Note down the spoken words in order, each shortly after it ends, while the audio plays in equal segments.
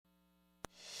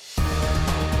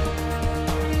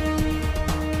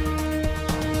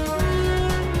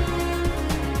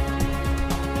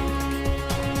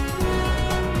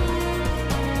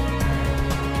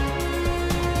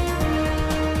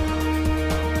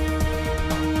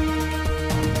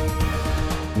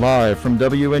Live from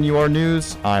WNUR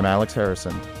News, I'm Alex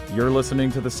Harrison. You're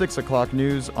listening to the 6 o'clock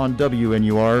news on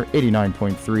WNUR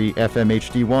 89.3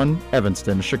 FM HD1,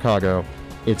 Evanston, Chicago.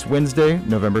 It's Wednesday,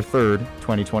 November 3rd,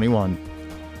 2021.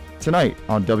 Tonight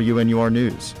on WNUR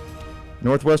News,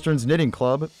 Northwestern's Knitting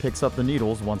Club picks up the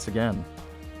needles once again.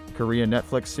 Korean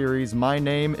Netflix series My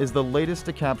Name is the latest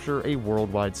to capture a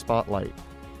worldwide spotlight.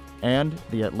 And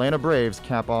the Atlanta Braves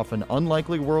cap off an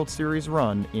unlikely World Series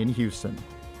run in Houston.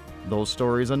 Those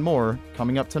stories and more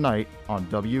coming up tonight on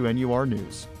WNUR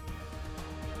News.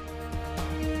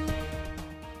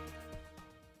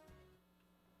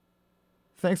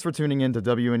 Thanks for tuning in to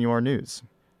WNUR News.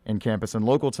 In campus and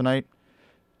local tonight,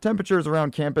 temperatures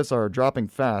around campus are dropping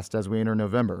fast as we enter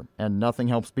November, and nothing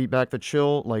helps beat back the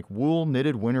chill like wool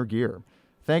knitted winter gear.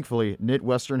 Thankfully, Knit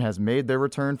Western has made their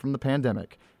return from the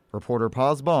pandemic. Reporter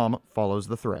Paz Baum follows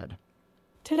the thread.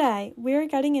 Today, we are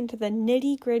getting into the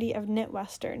nitty-gritty of Knit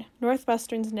Western,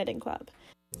 Northwestern's knitting club.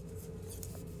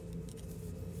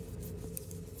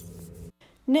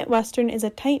 Knit Western is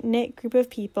a tight-knit group of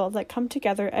people that come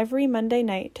together every Monday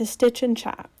night to stitch and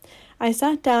chat. I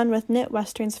sat down with Knit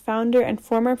Western's founder and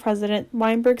former president,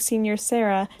 Weinberg Senior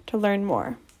Sarah, to learn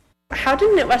more. How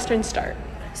did Knit Western start?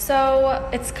 So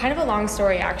it's kind of a long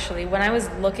story, actually. When I was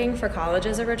looking for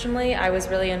colleges originally, I was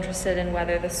really interested in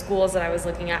whether the schools that I was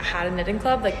looking at had a knitting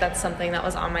club. Like, that's something that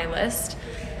was on my list.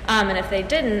 And if they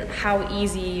didn't, how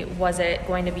easy was it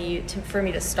going to be for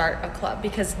me to start a club?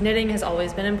 Because knitting has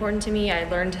always been important to me. I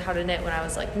learned how to knit when I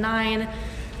was like 9,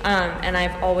 and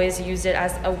I've always used it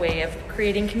as a way of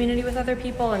creating community with other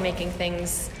people and making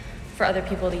things for other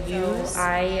people to use.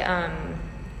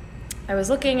 I was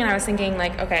looking and I was thinking,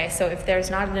 like, okay, so if there's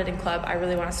not a knitting club, I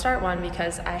really want to start one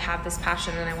because I have this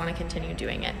passion and I want to continue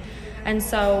doing it. And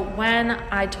so when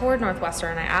I toured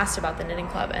Northwestern, I asked about the knitting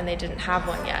club, and they didn't have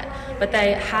one yet. But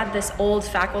they had this old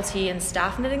faculty and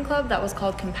staff knitting club that was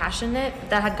called Compassion Knit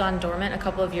that had gone dormant a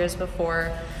couple of years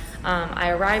before I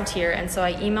arrived here. And so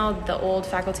I emailed the old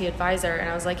faculty advisor, and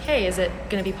I was like, hey, is it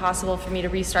going to be possible for me to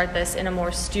restart this in a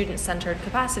more student-centered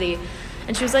capacity?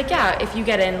 And she was like, yeah, if you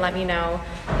get in, let me know,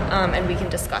 and we can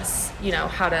discuss,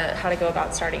 how to go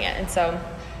about starting it. And so,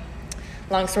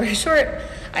 long story short,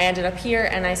 I ended up here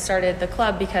and I started the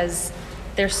club because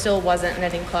there still wasn't a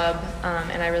knitting club,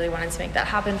 and I really wanted to make that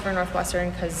happen for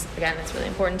Northwestern because, again, it's really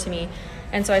important to me.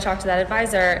 And so I talked to that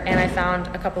advisor, and I found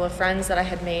a couple of friends that I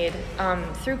had made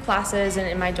through classes and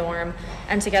in my dorm,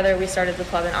 and together we started the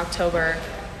club in October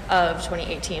of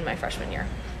 2018, my freshman year.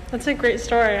 That's a great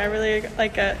story. I really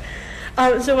like it.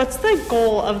 So what's the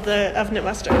goal of Knit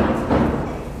Western?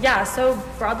 Yeah, so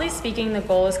broadly speaking, the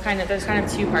goal is there's kind of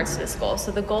two parts to this goal.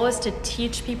 So the goal is to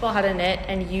teach people how to knit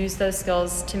and use those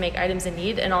skills to make items in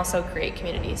need and also create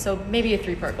community. So maybe a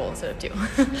 3-part goal instead of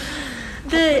 2.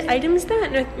 The items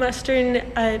that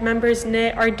Northwestern members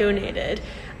knit are donated,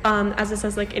 as it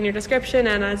says in your description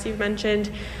and as you've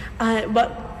mentioned.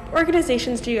 What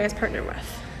organizations do you guys partner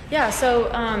with? Yeah, so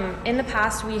in the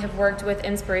past we have worked with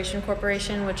Inspiration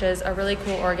Corporation, which is a really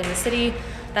cool org in the city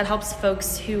that helps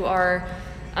folks who are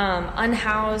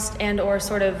unhoused and or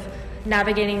sort of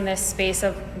navigating this space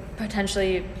of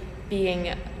potentially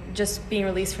being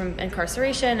released from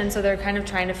incarceration, and so they're kind of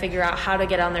trying to figure out how to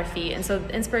get on their feet. And so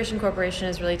Inspiration Corporation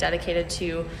is really dedicated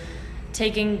to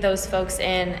taking those folks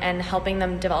in and helping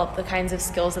them develop the kinds of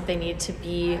skills that they need to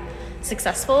be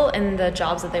successful in the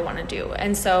jobs that they want to do.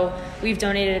 And so we've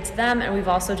donated to them, and we've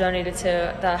also donated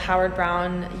to the Howard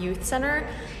Brown Youth Center,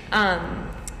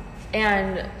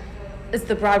 and it's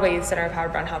the Broadway Youth Center of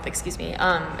Howard Brown Health, excuse me.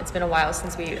 It's been a while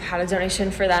since we had a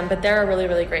donation for them, but they're a really,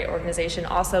 really great organization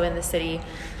also in the city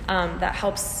that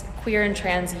helps queer and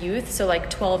trans youth, so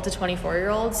 12 to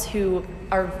 24-year-olds who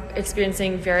are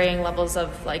experiencing varying levels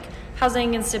of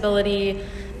housing instability,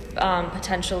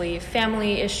 potentially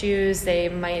family issues. They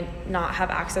might not have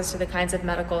access to the kinds of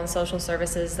medical and social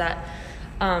services that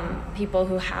people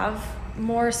who have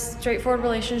more straightforward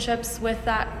relationships with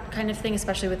that kind of thing,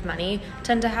 especially with money,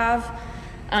 tend to have.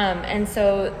 And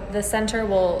so the center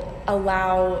will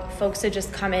allow folks to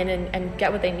just come in and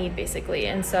get what they need, basically.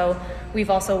 And so we've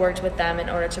also worked with them in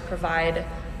order to provide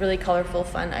really colorful,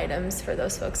 fun items for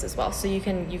those folks as well. So you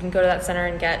can go to that center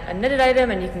and get a knitted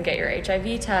item, and you can get your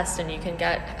HIV test, and you can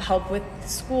get help with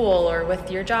school or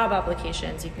with your job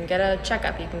applications. You can get a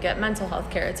checkup. You can get mental health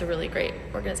care. It's a really great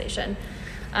organization.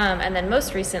 And then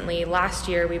most recently, last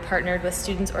year, we partnered with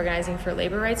Students Organizing for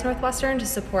Labor Rights Northwestern to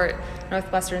support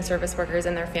Northwestern service workers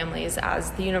and their families,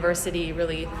 as the university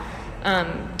really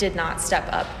did not step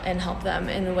up and help them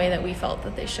in the way that we felt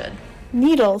that they should.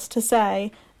 Needless to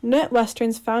say, Knit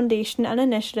Western's foundation and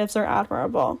initiatives are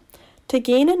admirable. To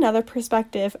gain another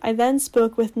perspective, I then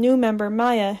spoke with new member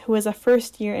Maya, who is a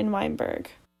first year in Weinberg.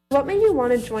 What made you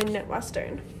want to join Knit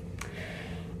Western?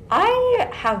 I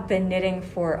have been knitting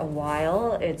for a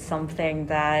while. It's something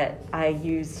that I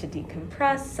use to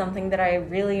decompress, something that I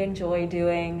really enjoy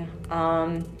doing.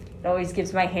 It always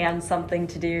gives my hands something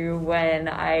to do when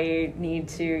I need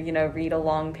to, read a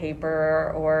long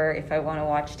paper or if I want to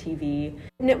watch TV.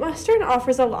 Knit Western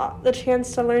offers a lot, the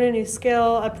chance to learn a new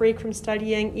skill, a break from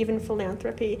studying, even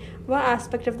philanthropy. What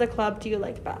aspect of the club do you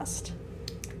like best?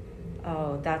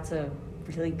 Oh, that's a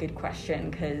really good question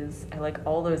because I like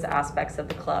all those aspects of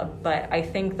the club. But I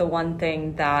think the one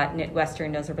thing that Knit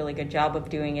Western does a really good job of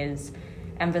doing is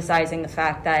emphasizing the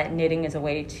fact that knitting is a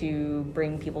way to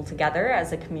bring people together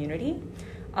as a community,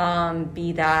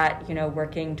 be that,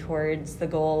 working towards the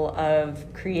goal of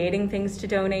creating things to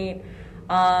donate,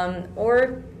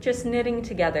 or just knitting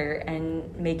together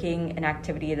and making an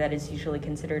activity that is usually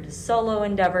considered a solo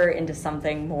endeavor into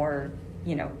something more,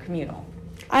 communal.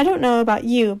 I don't know about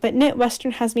you, but Knit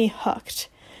Western has me hooked.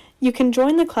 You can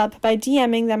join the club by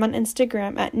DMing them on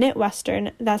Instagram at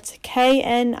knitwestern, that's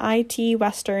KNIT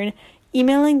Western,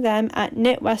 emailing them at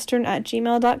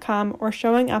knitwestern@gmail.com, or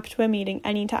showing up to a meeting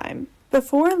anytime.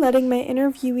 Before letting my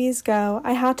interviewees go,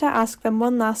 I had to ask them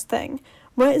one last thing.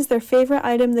 What is their favorite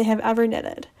item they have ever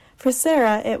knitted? For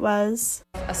Sarah, it was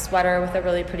a sweater with a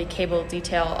really pretty cable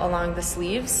detail along the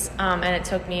sleeves, and it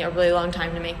took me a really long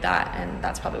time to make that, and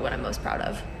that's probably what I'm most proud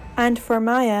of. And for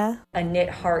Maya, a knit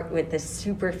heart with this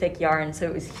super thick yarn, so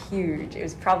it was huge. It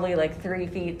was probably like 3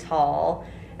 feet tall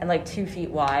and like 2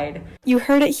 feet wide. You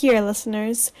heard it here,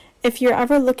 listeners. If you're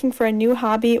ever looking for a new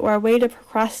hobby or a way to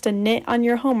procrastinate on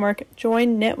your homework,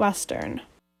 join Knit Western.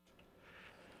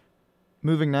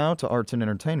 Moving now to arts and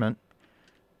entertainment.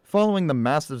 Following the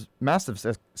massive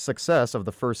success of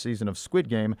the first season of Squid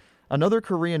Game, another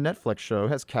Korean Netflix show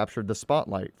has captured the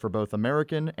spotlight for both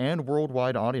American and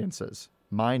worldwide audiences,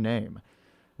 My Name.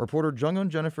 Reporter Jung-eun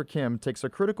Jennifer Kim takes a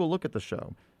critical look at the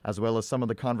show, as well as some of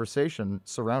the conversation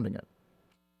surrounding it.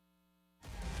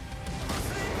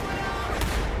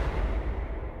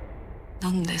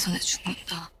 넌 내 손에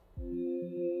죽는다.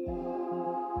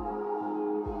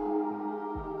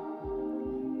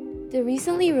 The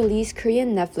recently released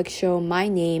Korean Netflix show My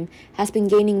Name has been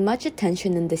gaining much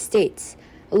attention in the States,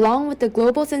 along with the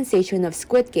global sensation of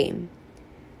Squid Game.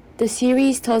 The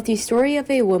series tells the story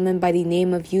of a woman by the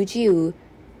name of Yoo Ji-woo,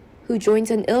 who joins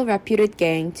an ill-reputed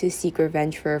gang to seek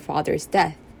revenge for her father's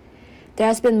death. There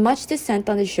has been much dissent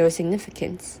on the show's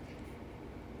significance.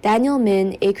 Daniel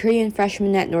Min, a Korean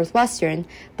freshman at Northwestern,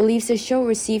 believes the show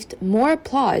received more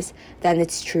applause than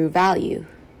its true value.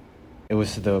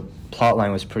 The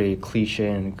plotline was pretty cliche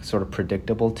and sort of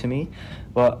predictable to me.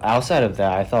 But outside of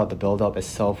that, I thought the build-up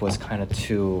itself was kind of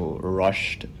too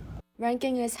rushed.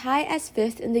 Ranking as high as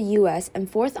 5th in the US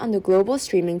and 4th on the global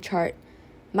streaming chart,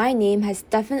 My Name has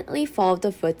definitely followed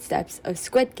the footsteps of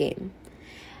Squid Game.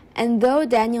 And though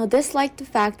Daniel disliked the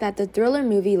fact that the thriller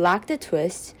movie lacked a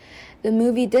twist, the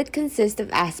movie did consist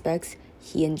of aspects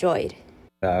he enjoyed.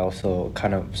 I also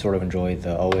sort of enjoyed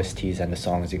the OSTs and the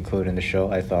songs included in the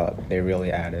show. I thought they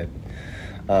really added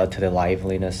to the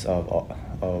liveliness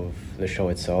of the show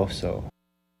itself. So,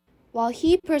 while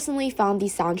he personally found the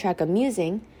soundtrack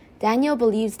amusing, Daniel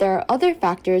believes there are other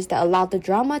factors that allowed the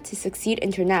drama to succeed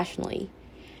internationally.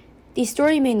 The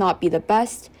story may not be the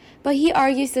best, but he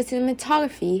argues the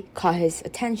cinematography caught his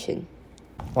attention.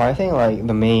 Well, I think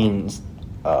the main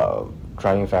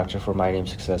driving factor for My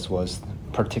Name's success was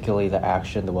particularly the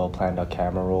action, the well-planned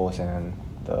camera rolls, and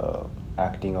the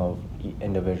acting of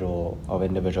individual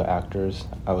actors.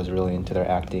 I was really into their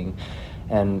acting,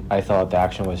 and I thought the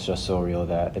action was just so real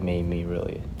that it made me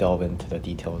really delve into the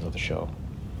details of the show.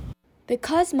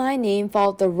 Because My Name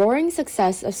followed the roaring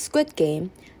success of Squid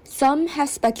Game, some have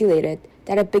speculated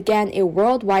that it began a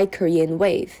worldwide Korean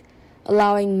wave,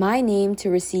 allowing My Name to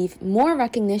receive more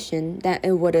recognition than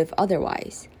it would have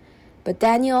otherwise. But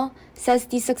Daniel says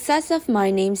the success of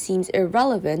My Name seems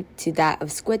irrelevant to that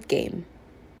of Squid Game.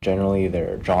 Generally,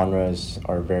 their genres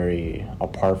are very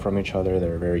apart from each other.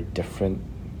 They're very different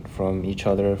from each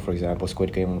other. For example,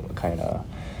 Squid Game kind of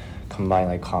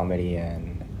combined comedy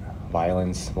and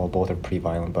violence. Well, both are pretty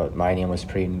violent, but My Name was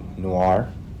pretty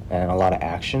noir and a lot of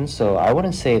action. So I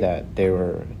wouldn't say that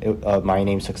My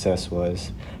Name's success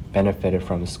was benefited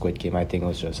from Squid Game. I think it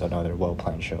was just another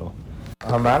well-planned show.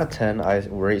 Out of 10, I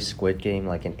rate Squid Game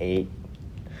an 8.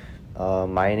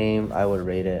 My Name, I would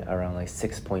rate it around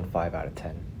 6.5 out of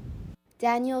 10.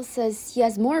 Daniel says he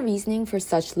has more reasoning for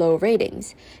such low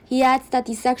ratings. He adds that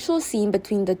the sexual scene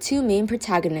between the two main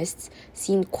protagonists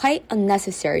seemed quite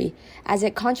unnecessary, as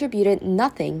it contributed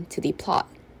nothing to the plot.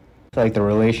 Like the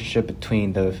relationship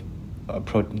between the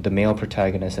male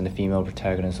protagonist and the female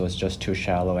protagonist was just too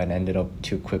shallow and ended up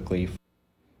too quickly.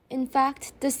 In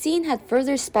fact, the scene had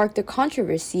further sparked a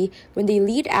controversy when the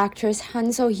lead actress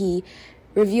Han So-hee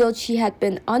revealed she had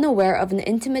been unaware of an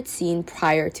intimate scene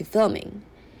prior to filming.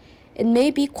 It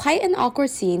may be quite an awkward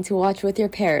scene to watch with your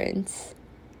parents.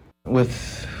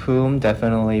 With whom?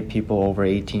 Definitely people over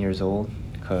 18 years old,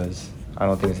 because I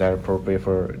don't think it's that appropriate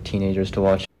for teenagers to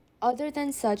watch. Other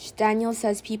than such, Daniel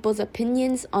says people's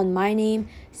opinions on My Name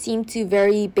seem to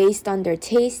vary based on their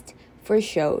taste for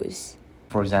shows.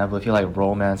 For example, if you like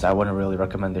romance, I wouldn't really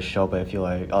recommend this show, but if you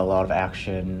like a lot of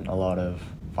action, a lot of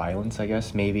violence, I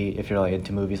guess, maybe if you're like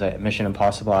into movies like Mission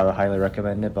Impossible, I would highly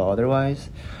recommend it, but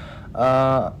otherwise,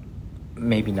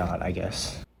 maybe not, I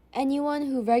guess. Anyone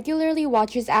who regularly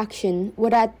watches action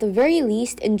would at the very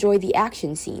least enjoy the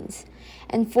action scenes.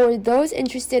 And for those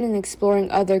interested in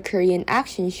exploring other Korean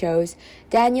action shows,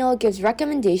 Daniel gives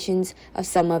recommendations of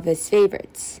some of his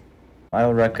favorites. I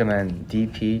would recommend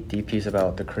DP. DP is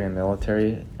about the Korean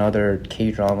military. Another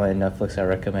K-drama in Netflix I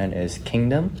recommend is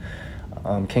Kingdom.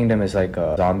 Kingdom is like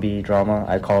a zombie drama.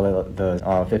 I call it the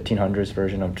 1500s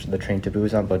version of the Train to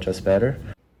Busan, but just better.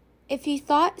 If you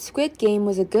thought Squid Game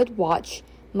was a good watch,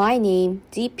 My Name,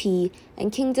 DP,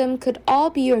 and Kingdom could all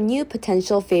be your new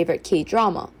potential favorite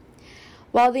K-drama.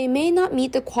 While they may not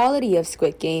meet the quality of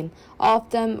Squid Game, all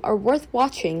of them are worth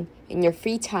watching in your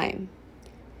free time.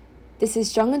 This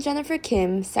is Jung and Jennifer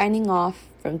Kim signing off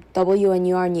from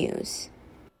WNUR News.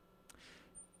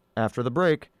 After the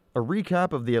break, a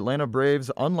recap of the Atlanta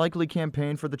Braves' unlikely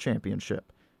campaign for the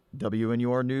championship.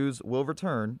 WNUR News will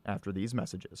return after these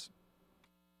messages.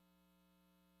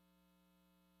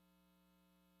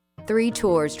 3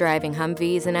 tours driving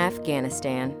Humvees in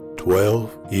Afghanistan.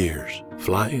 12 years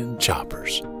flying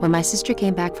choppers. When my sister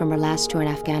came back from her last tour in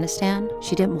Afghanistan,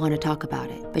 she didn't want to talk about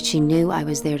it, but she knew I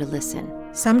was there to listen.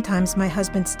 Sometimes my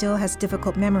husband still has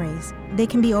difficult memories. They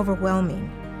can be overwhelming.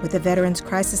 With the Veterans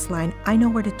Crisis Line, I know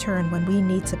where to turn when we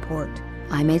need support.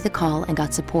 I made the call and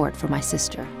got support for my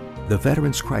sister. The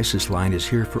Veterans Crisis Line is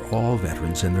here for all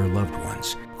veterans and their loved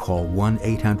ones. Call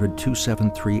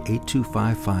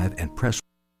 1-800-273-8255 and press.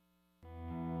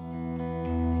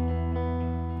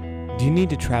 Do you need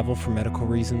to travel for medical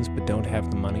reasons but don't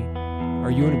have the money? Are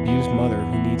you an abused mother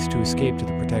who needs to escape to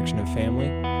the protection of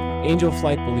family? Angel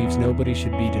Flight believes nobody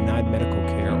should be denied medical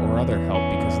care or other help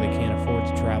because they can't afford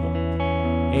to travel.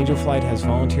 Angel Flight has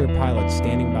volunteer pilots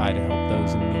standing by to help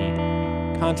those in need.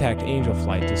 Contact Angel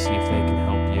Flight to see if they can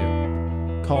help you.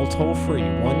 Call toll-free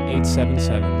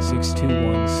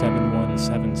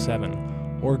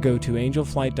 1-877-621-7177 or go to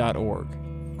angelflight.org.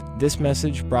 This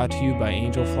message brought to you by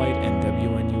Angel Flight and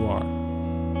WNUR.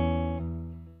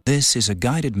 This is a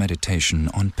guided meditation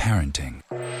on parenting.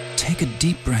 Take a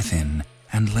deep breath in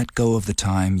and let go of the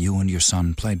time you and your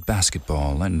son played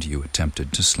basketball and you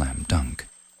attempted to slam dunk.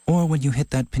 Or when you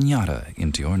hit that piñata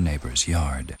into your neighbor's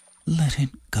yard. Let it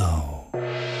go.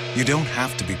 You don't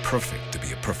have to be perfect to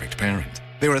be a perfect parent.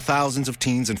 There are thousands of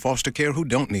teens in foster care who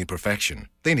don't need perfection.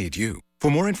 They need you. For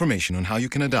more information on how you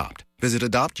can adopt, visit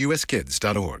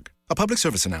adoptuskids.org. A public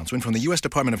service announcement from the U.S.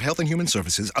 Department of Health and Human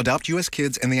Services, Adopt U.S.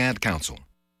 Kids, and the Ad Council.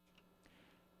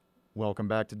 Welcome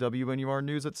back to WNUR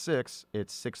News at 6.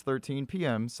 It's 6:13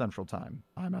 p.m. Central Time.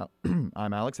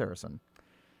 I'm Alex Harrison.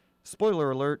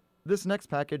 Spoiler alert, this next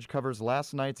package covers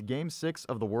last night's Game 6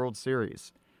 of the World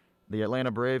Series. The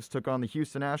Atlanta Braves took on the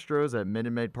Houston Astros at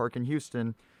Minute Maid Park in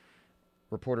Houston.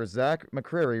 Reporter Zach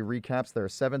McCrary recaps their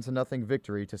 7-0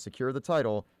 victory to secure the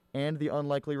title and the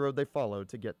unlikely road they followed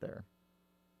to get there.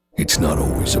 It's not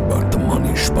always about the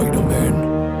money,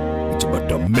 Spider-Man. It's about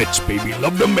the Mets, baby.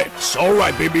 Love the Mets. All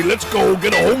right, baby, let's go.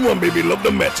 Get a home run, baby. Love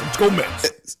the Mets. Let's go,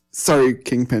 Mets. Sorry,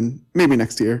 Kingpin. Maybe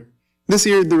next year. This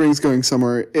year, the ring's going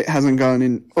somewhere it hasn't gone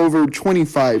in over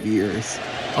 25 years.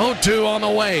 0-2 on the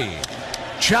way.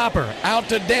 Chopper out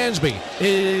to Dansby.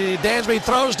 Dansby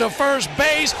throws to first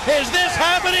base. Is this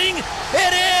happening?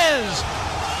 It is!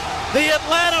 The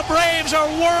Atlanta Braves are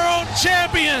world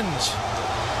champions!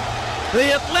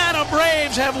 The Atlanta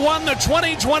Braves have won the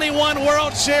 2021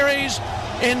 World Series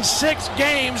in 6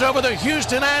 games over the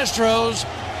Houston Astros.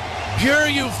 Pure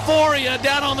euphoria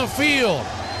down on the field.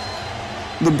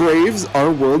 The Braves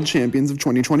are world champions of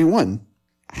 2021.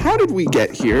 How did we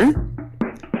get here?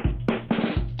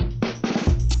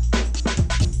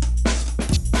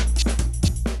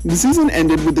 The season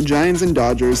ended with the Giants and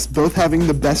Dodgers both having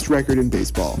the best record in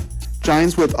baseball.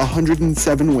 Giants with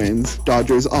 107 wins,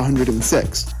 Dodgers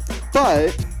 106.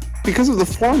 But because of the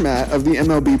format of the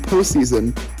MLB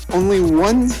postseason, only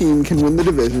one team can win the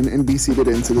division and be seeded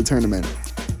into the tournament.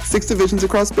 6 divisions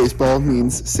across baseball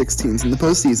means 6 teams in the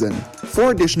postseason.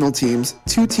 4 additional teams,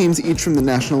 2 teams each from the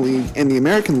National League and the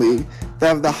American League, that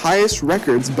have the highest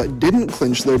records but didn't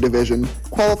clinch their division,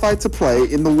 qualified to play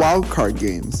in the wild card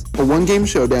games. A 1-game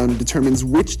showdown determines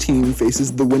which team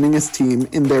faces the winningest team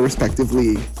in their respective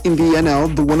league. In the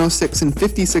NL, the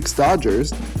 106-56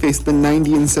 Dodgers faced the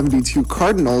 90-72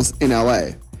 Cardinals in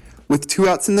LA. With 2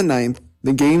 outs in the 9th,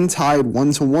 the game tied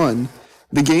 1-1.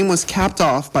 The game was capped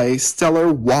off by a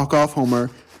stellar walk-off homer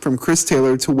from Chris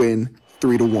Taylor to win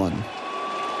 3-1.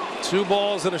 2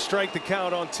 balls and a strike to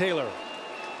count on Taylor.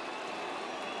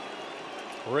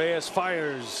 Reyes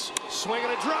fires, swing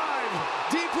and a drive,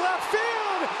 deep left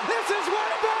field. This is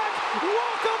way back.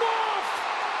 Walk him off.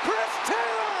 Chris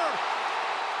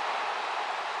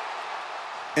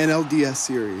Taylor. NLDS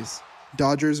Series: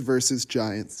 Dodgers versus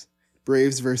Giants,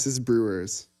 Braves versus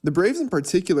Brewers. The Braves in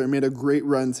particular made a great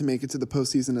run to make it to the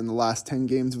postseason in the last 10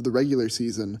 games of the regular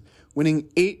season, winning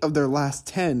 8 of their last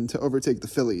 10 to overtake the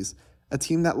Phillies, a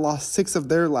team that lost 6 of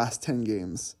their last 10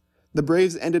 games. The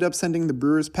Braves ended up sending the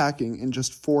Brewers packing in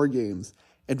just 4 games,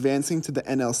 advancing to the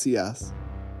NLCS.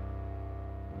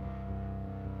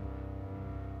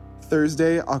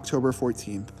 Thursday, October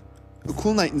 14th. A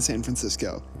cool night in San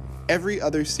Francisco. Every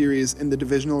other series in the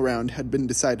divisional round had been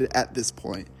decided at this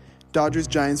point.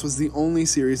 Dodgers-Giants was the only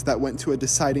series that went to a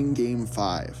deciding Game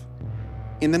 5.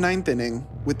 In the 9th inning,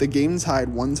 with the game tied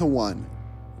 1-1,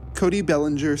 Cody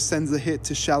Bellinger sends a hit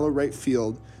to shallow right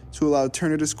field to allow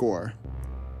Turner to score.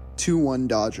 2-1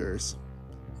 Dodgers.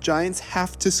 Giants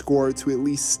have to score to at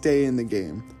least stay in the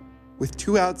game. With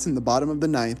 2 outs in the bottom of the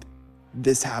 9th,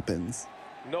 this happens.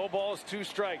 No balls, 2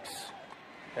 strikes.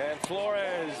 And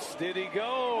Flores, did he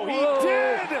go? He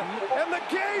did! And the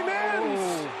game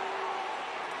ends!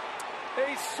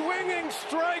 A swinging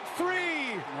strike 3.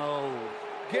 No.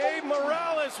 Gabe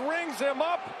Morales rings him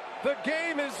up. The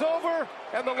game is over,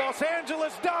 and the Los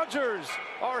Angeles Dodgers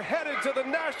are headed to the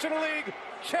National League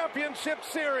Championship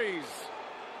Series.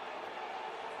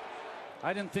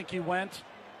 I didn't think he went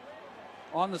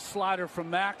on the slider from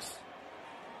Max.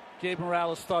 Gabe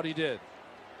Morales thought he did.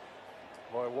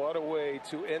 Boy, what a way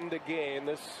to end the game.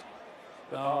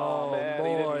 Oh man, he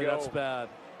boy, didn't go. that's bad.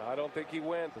 I don't think he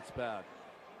went. That's bad.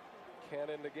 Can't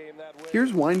end the game that way.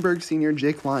 Here's Weinberg Sr.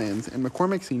 Jake Lyons and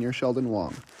McCormick Sr. Sheldon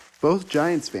Wong, both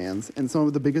Giants fans and some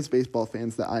of the biggest baseball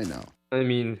fans that I know. I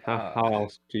mean, how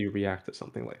else do you react to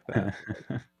something like that?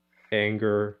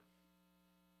 Anger.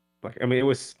 It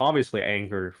was obviously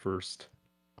anger first.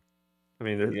 But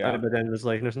then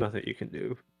there's nothing you can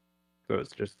do. So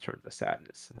it's just turned to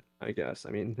sadness, I guess.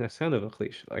 I mean, that's kind of a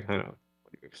cliche. What do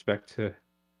you expect to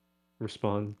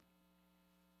respond?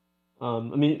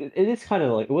 It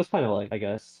was kind of I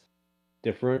guess,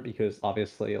 different because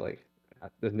obviously,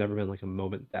 there's never been a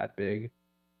moment that big,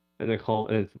 and we've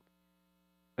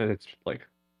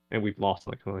lost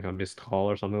a missed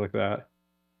call or something like that.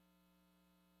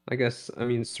 I guess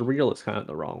surreal is kind of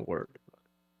the wrong word.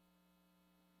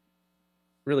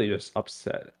 Really, just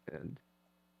upset and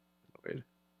annoyed.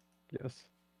 Yes.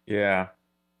 Yeah,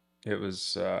 it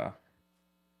was.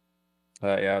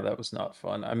 Yeah, that was not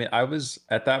fun. I was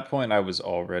at that point. I was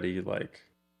already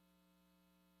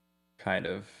kind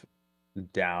of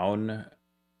down.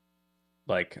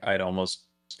 I'd almost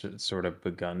sort of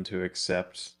begun to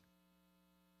accept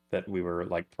that we were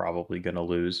probably gonna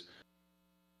lose,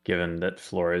 given that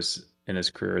Flores in his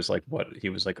career is he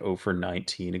was 0 for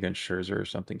 19 against Scherzer or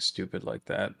something stupid like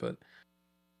that. But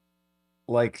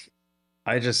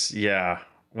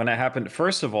when it happened,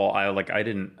 first of all,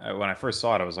 when I first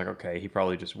saw it, I was like, okay, he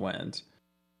probably just went.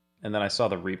 And then I saw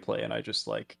the replay and I just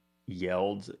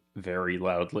yelled very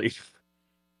loudly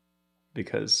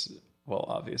because, well,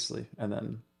 obviously. And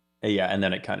then,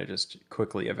 it kind of just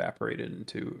quickly evaporated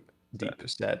into deep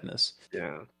sadness.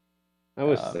 Yeah. I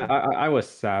was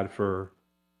sad for,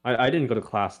 I didn't go to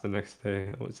class the next day.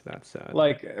 I was that sad.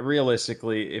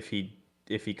 Realistically, if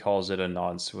he calls it a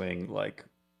non-swing,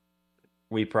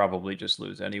 we probably just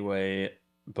lose anyway,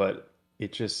 but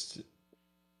it just,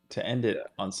 to end it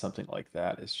on something like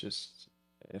that,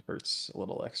 it hurts a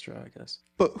little extra, I guess.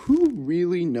 But who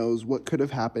really knows what could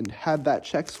have happened had that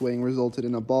check swing resulted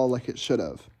in a ball like it should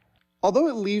have? Although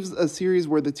it leaves a series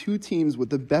where the 2 teams with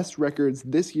the best records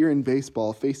this year in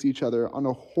baseball face each other on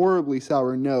a horribly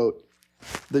sour note,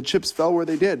 the chips fell where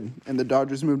they did, and the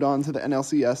Dodgers moved on to the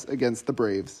NLCS against the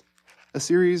Braves. A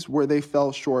series where they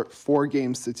fell short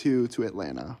 4-2 to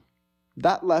Atlanta.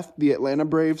 That left the Atlanta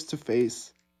Braves to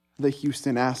face the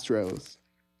Houston Astros,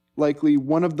 likely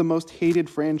one of the most hated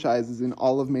franchises in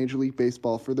all of Major League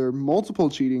Baseball for their multiple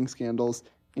cheating scandals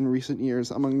in recent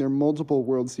years among their multiple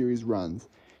World Series runs.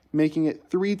 making it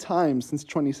 3 times since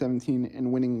 2017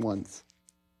 and winning once.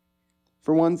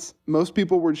 For once, most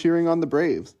people were cheering on the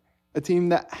Braves, a team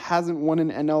that hasn't won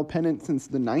an NL pennant since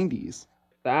the 90s.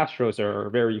 The Astros are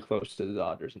very close to the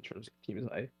Dodgers in terms of teams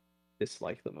I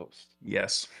dislike the most.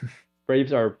 Yes.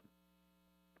 Braves are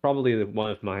probably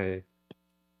one of my,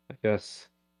 I guess,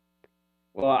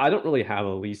 well, I don't really have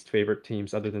a least favorite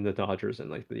teams other than the Dodgers and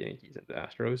like the Yankees and the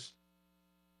Astros.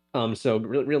 So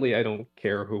really I don't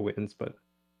care who wins, but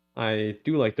I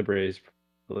do like the Braves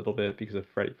a little bit because of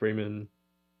Freddie Freeman,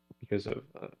 because of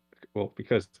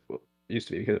it used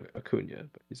to be because of Acuna,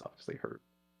 but he's obviously hurt.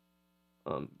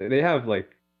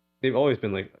 They've always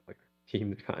been like a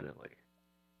team that kind of like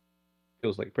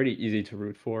feels like pretty easy to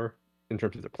root for in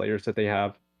terms of the players that they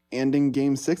have. And in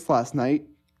Game 6 last night,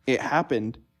 it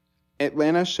happened.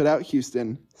 Atlanta shut out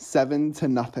Houston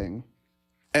 7-0.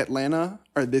 Atlanta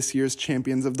are this year's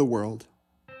champions of the world.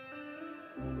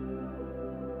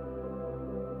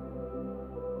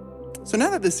 So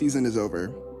now that this season is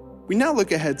over, we now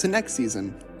look ahead to next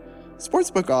season.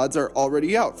 Sportsbook odds are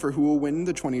already out for who will win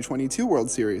the 2022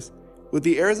 World Series, with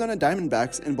the Arizona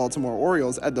Diamondbacks and Baltimore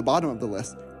Orioles at the bottom of the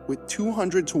list with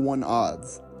 200-1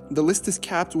 odds. The list is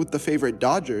capped with the favorite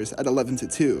Dodgers at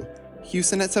 11-2,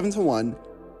 Houston at 7-1,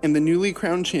 and the newly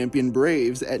crowned champion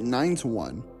Braves at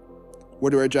 9-1.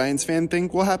 What do our Giants fans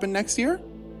think will happen next year?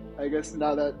 I guess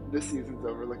now that this season's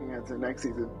over, looking ahead to next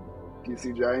season, do you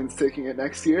see Giants taking it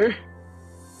next year?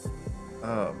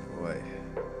 Oh boy,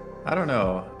 I don't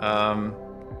know.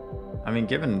 I mean,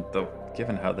 given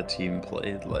how the team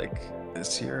played like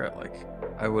this year, like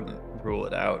I wouldn't rule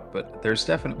it out. But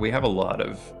we have a lot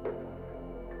of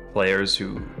players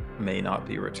who may not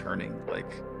be returning.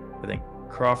 Like I think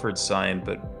Crawford signed,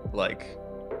 but like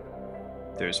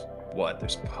there's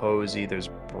Posey, there's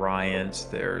Bryant,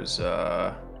 there's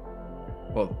I'm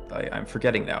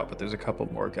forgetting now, but there's a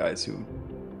couple more guys who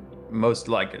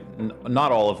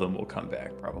not all of them will come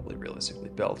back, probably realistically.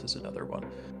 Belt is another one.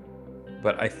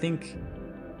 But I think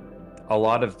a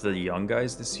lot of the young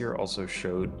guys this year also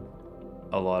showed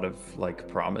a lot of like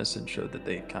promise and showed that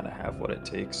they kind of have what it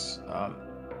takes.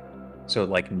 So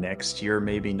like next year,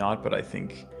 maybe not, but I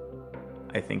think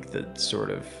that sort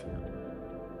of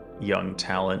young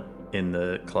talent in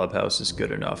the clubhouse is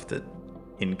good enough that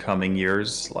in coming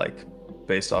years, like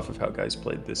based off of how guys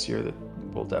played this year, that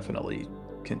will definitely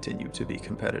continue to be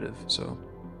competitive. So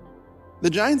the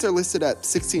Giants are listed at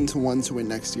 16-1 to win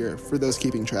next year, for those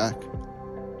keeping track.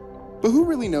 But who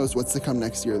really knows what's to come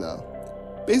next year, though?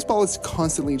 Baseball is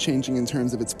constantly changing in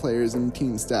terms of its players and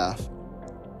team staff.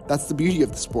 That's the beauty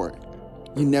of the sport.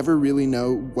 You never really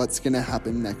know what's going to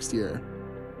happen next year.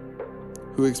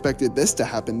 Who expected this to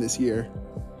happen this year?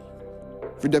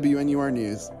 For WNUR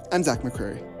News, I'm Zach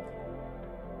McCurry.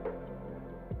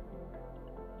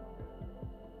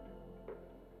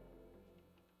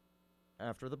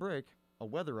 After the break, a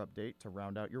weather update to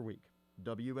round out your week.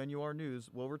 WNUR News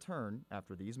will return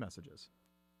after these messages.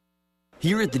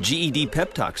 Here at the GED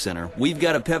Pep Talk Center, we've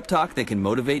got a pep talk that can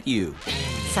motivate you.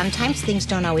 Sometimes things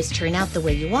don't always turn out the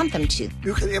way you want them to.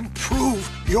 You can improve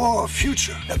your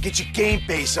future. Now get your game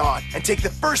face on and take the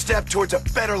first step towards a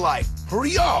better life.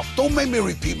 Hurry up! Don't make me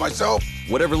repeat myself.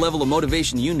 Whatever level of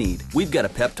motivation you need, we've got a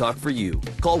pep talk for you.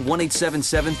 Call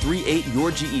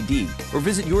 1-877-38-YOUR-GED or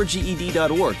visit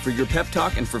yourged.org for your pep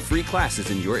talk and for free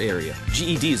classes in your area.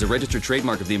 GED is a registered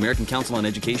trademark of the American Council on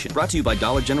Education. Brought to you by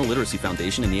Dollar General Literacy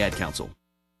Foundation and the Ad Council.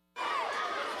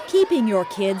 Keeping your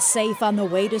kids safe on the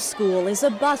way to school is a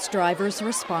bus driver's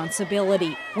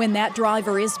responsibility. When that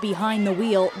driver is behind the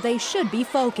wheel, they should be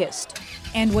focused.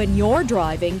 And when you're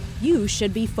driving, you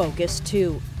should be focused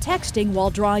too. Texting while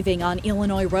driving on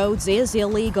Illinois roads is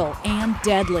illegal and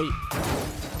deadly.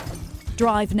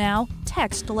 Drive now,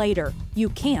 text later. You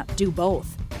can't do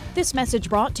both. This message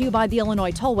brought to you by the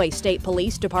Illinois Tollway State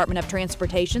Police, Department of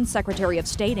Transportation, Secretary of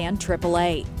State, and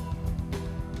AAA.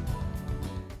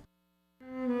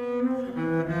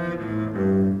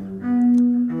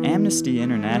 Amnesty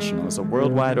International is a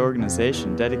worldwide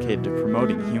organization dedicated to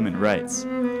promoting human rights.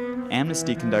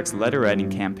 Amnesty conducts letter-writing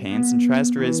campaigns and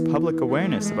tries to raise public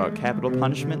awareness about capital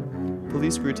punishment,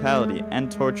 police brutality,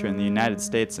 and torture in the United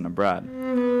States and abroad.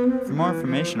 For more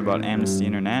information about Amnesty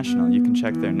International, you can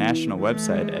check their national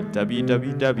website at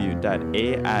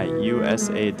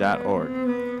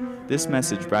www.aiusa.org. This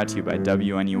message brought to you by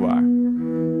WNUR.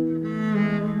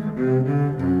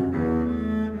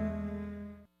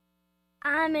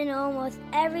 I'm in almost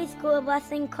every school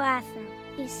bus and classroom.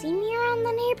 You see me around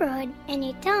the neighborhood, and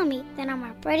you tell me that I'm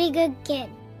a pretty good kid.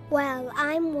 Well,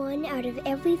 I'm 1 out of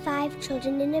every 5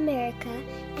 children in America,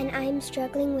 and I'm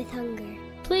struggling with hunger.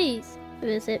 Please,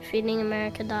 Visit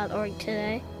feedingamerica.org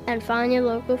today and find your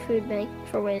local food bank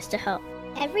for ways to help.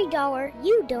 Every dollar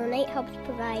you donate helps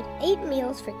provide 8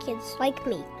 meals for kids like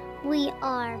me. We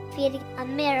are Feeding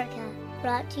America,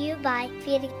 brought to you by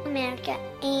Feeding America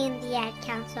and the Ad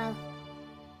Council.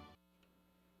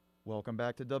 Welcome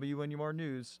back to WNUR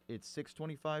News. It's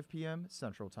 6:25 p.m.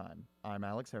 Central Time. I'm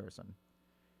Alex Harrison.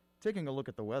 Taking a look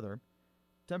at the weather,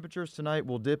 temperatures tonight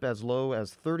will dip as low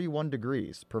as 31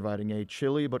 degrees, providing a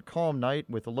chilly but calm night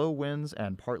with low winds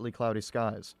and partly cloudy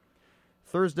skies.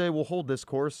 Thursday will hold this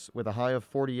course with a high of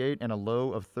 48 and a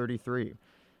low of 33.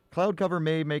 Cloud cover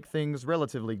may make things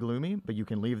relatively gloomy, but you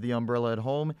can leave the umbrella at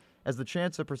home as the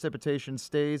chance of precipitation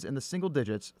stays in the single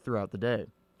digits throughout the day.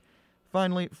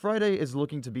 Finally, Friday is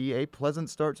looking to be a pleasant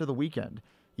start to the weekend.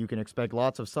 You can expect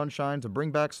lots of sunshine to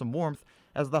bring back some warmth,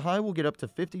 as the high will get up to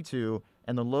 52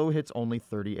 and the low hits only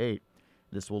 38.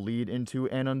 This will lead into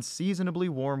an unseasonably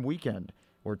warm weekend,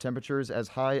 where temperatures as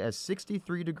high as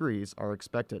 63 degrees are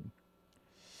expected.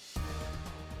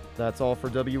 That's all for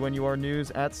WNUR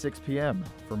News at 6 p.m.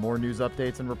 For more news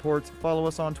updates and reports, follow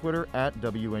us on Twitter at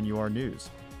WNUR News.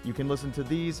 You can listen to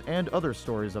these and other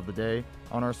stories of the day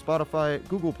on our Spotify,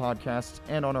 Google Podcasts,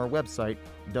 and on our website,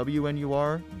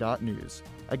 WNUR.news.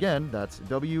 Again, that's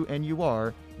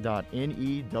WNUR.news.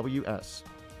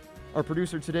 Our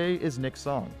producer today is Nick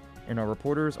Song, and our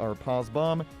reporters are Paz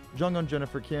Baum, Jung-Un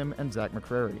Jennifer Kim, and Zach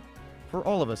McCrary. For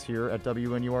all of us here at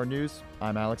WNUR News,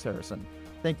 I'm Alex Harrison.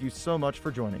 Thank you so much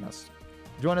for joining us.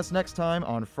 Join us next time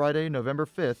on Friday, November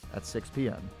 5th at 6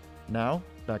 p.m. Now,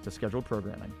 back to scheduled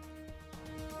programming.